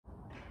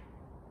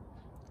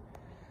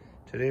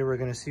Today we're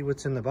going to see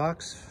what's in the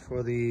box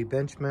for the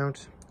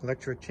Benchmount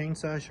electric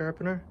chainsaw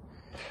sharpener.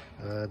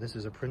 This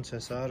is a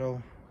Princess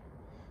Auto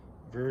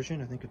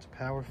version. I think it's a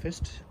power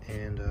fist,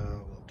 and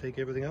we'll take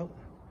everything out,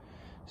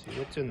 see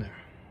what's in there.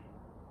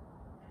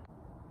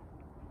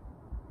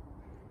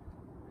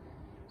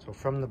 So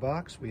from the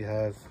box we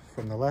have,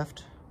 from the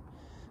left,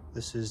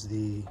 this is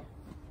the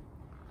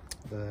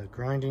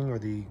grinding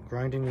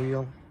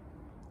wheel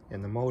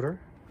and the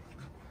motor,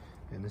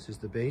 and this is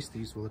the base.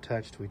 These will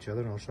attach to each other,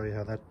 and I'll show you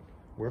how that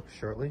works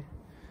shortly.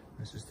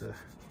 This is the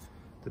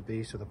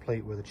base of the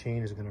plate where the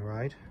chain is going to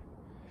ride,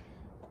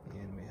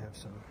 and we have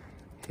some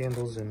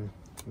handles and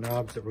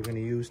knobs that we're going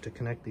to use to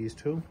connect these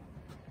two,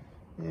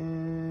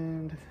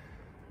 and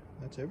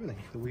that's everything.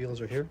 The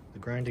wheels are here. The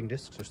grinding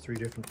discs, there's 3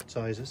 different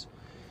sizes,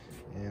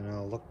 and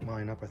I'll look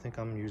mine up. I think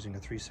I'm using a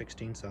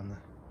 3/16 on the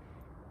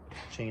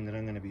chain that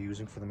I'm going to be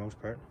using for the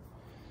most part.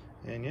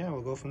 And yeah,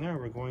 we'll go from there.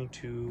 We're going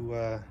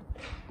to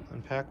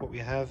unpack what we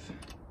have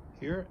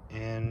here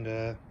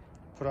and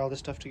put all this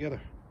stuff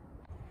together.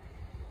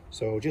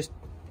 So just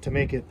to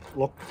make it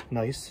look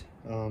nice,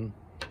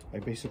 I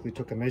basically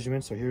took a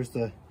measurement. So here's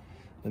the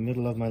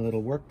middle of my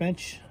little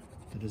workbench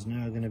that is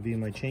now going to be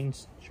my chain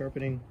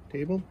sharpening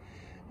table,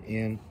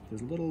 and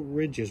there's little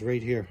ridges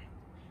right here.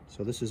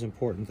 So this is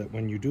important that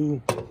when you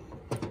do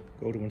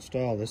go to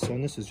install this,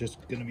 and this is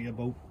just going to be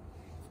about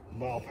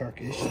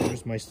ballpark-ish.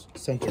 There's my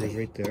center is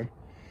right there,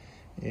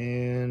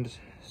 and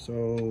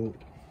so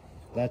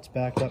that's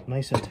backed up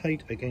nice and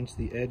tight against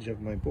the edge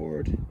of my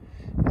board,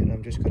 and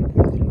I'm just going to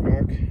put a little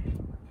mark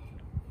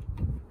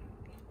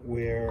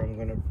where I'm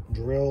going to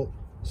drill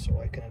so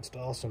I can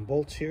install some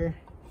bolts here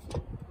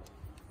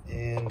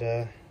and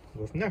go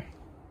from there.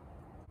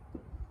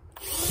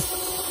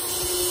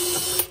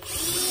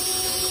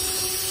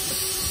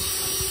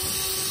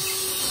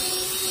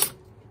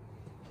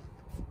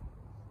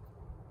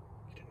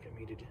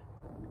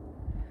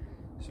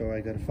 So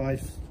I got a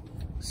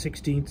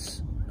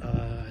 5/16,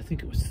 I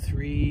think it was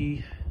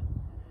 3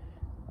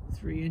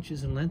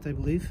 inches in length, I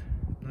believe.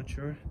 Not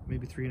sure,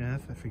 maybe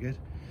 3.5, I forget.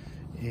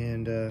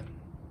 And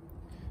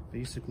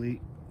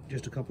basically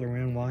just a couple of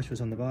round washers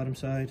on the bottom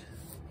side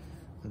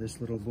of this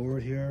little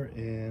board here,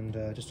 and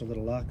just a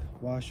little lock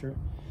washer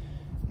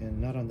and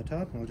nut on the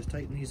top. And I'll just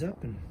tighten these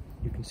up, and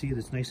you can see that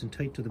it's nice and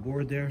tight to the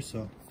board there,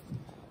 so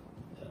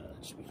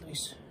it should be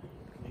nice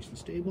and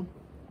stable,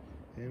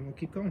 and we'll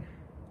keep going.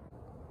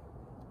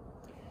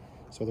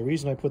 So the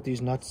reason I put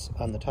these nuts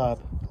on the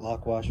top,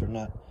 lock washer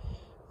nut,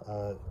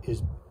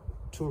 is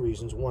 2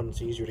 reasons. One,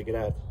 it's easier to get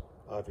at,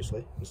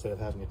 obviously, instead of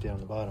having it down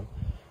the bottom.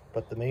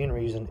 But the main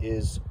reason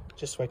is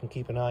just so I can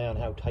keep an eye on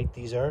how tight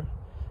these are,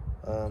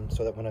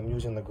 so that when I'm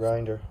using the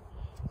grinder,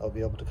 I'll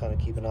be able to kind of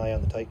keep an eye on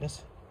the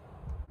tightness.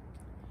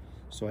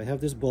 So I have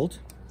this bolt,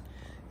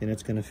 and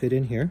it's going to fit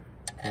in here.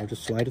 I'll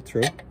just slide it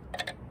through.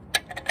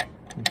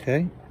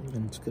 Okay,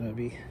 and it's going to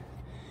be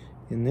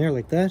in there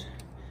like that.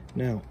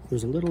 Now,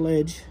 there's a little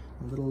edge,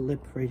 a little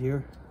lip right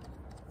here,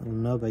 a little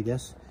nub, I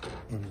guess,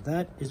 and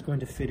that is going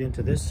to fit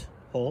into this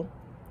hole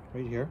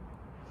right here.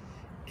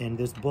 And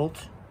this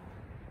bolt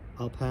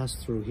I'll pass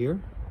through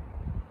here,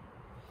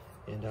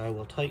 and I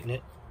will tighten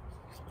it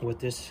with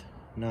this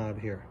knob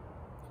here.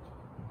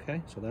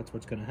 Okay, so that's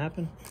what's going to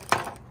happen.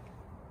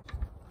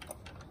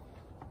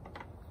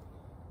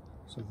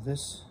 So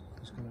this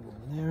is going to go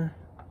in there,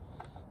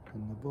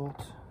 and the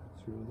bolt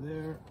through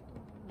there.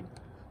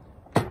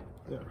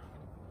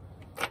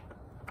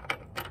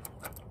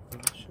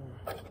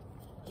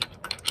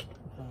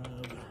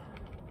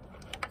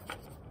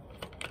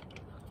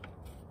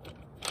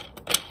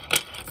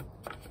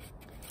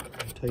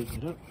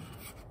 Tighten it up.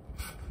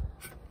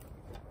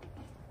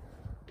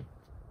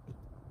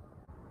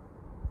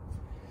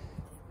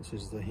 This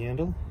is the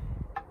handle.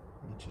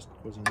 It just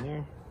goes in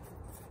there.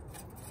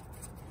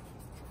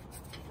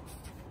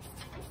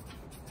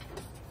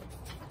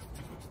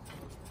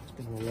 It's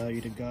going to allow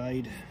you to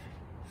guide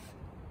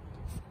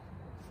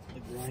the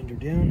grinder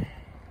down,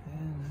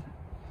 and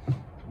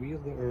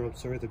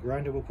the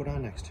grinder we'll put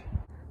on next.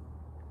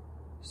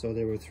 So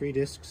there were 3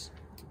 discs.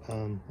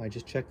 I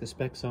just checked the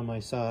specs on my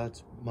saw.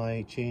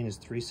 My chain is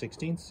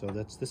 3/16, so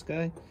that's this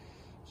guy.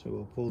 So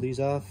we'll pull these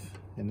off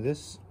into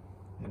this,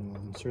 and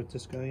we'll insert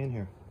this guy in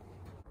here.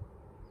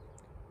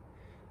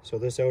 So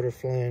this outer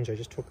flange, I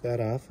just took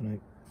that off, and I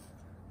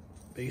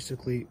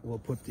basically will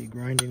put the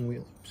grinding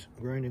wheel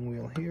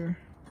here,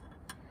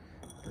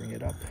 bring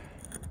it up,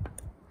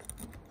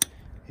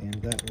 and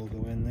that will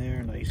go in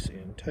there nice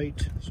and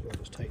tight. So I'll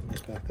just tighten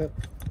this back up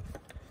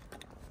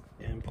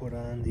and put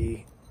on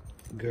the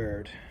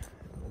guard.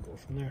 We'll go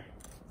from there.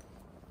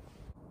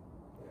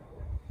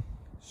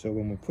 So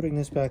when we're putting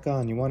this back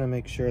on, you want to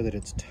make sure that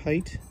it's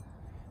tight,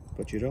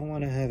 but you don't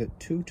want to have it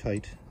too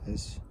tight,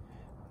 as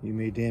you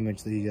may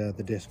damage the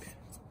disc.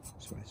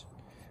 So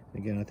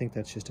again, I think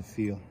that's just a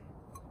feel.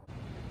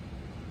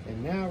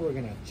 And now we're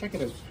going to check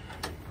it out.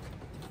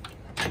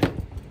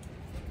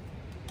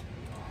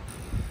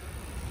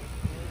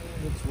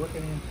 It's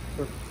working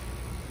perfect.